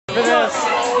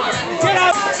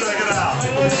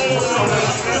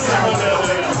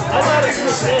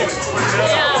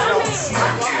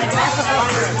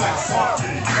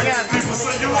People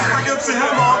say you look like MC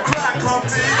Hammer on crack,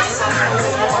 Humpty.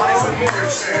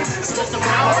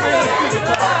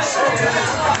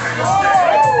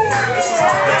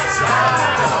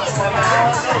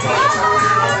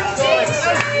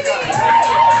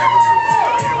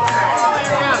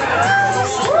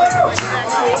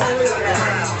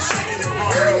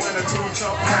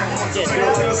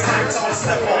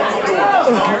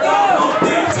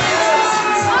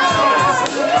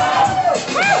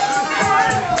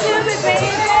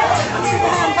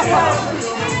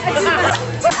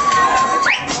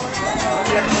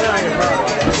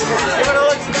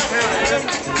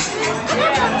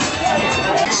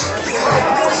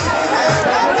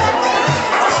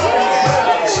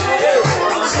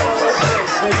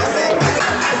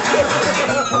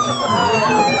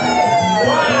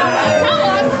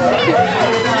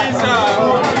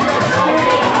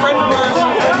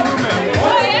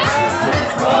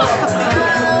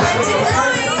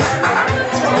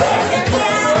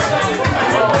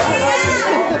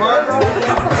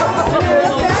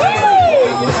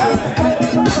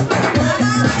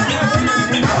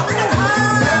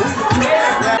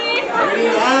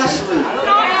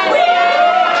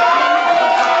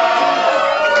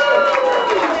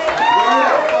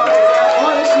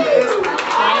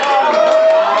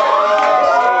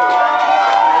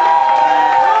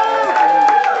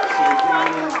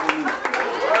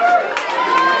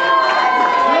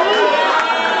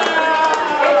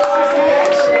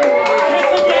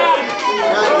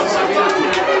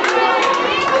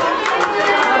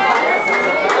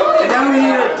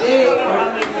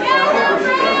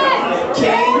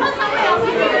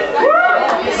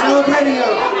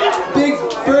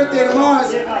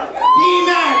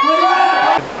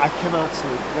 I cannot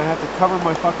sleep. I have to cover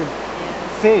my fucking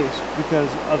face because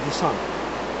of the sun.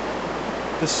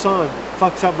 The sun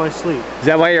fucks up my sleep. Is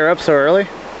that why you're up so early?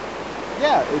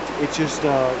 Yeah, it's just, you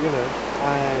know,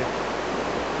 I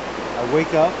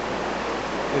wake up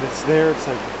and it's there, it's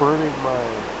like burning my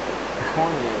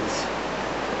corneas,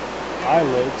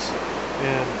 eyelids,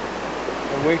 and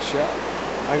it wakes you up.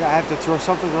 I have to throw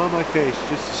something on my face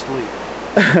just to sleep.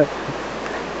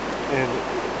 And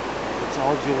it's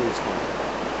all Julie's fault.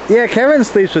 Yeah, Kevin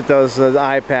sleeps with those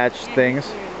eye patch things.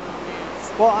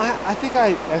 Well, I think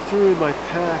I threw in my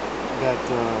pack that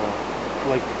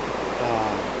like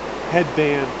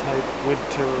headband type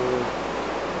winter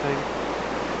thing.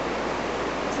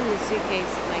 It's in the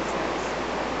suitcase.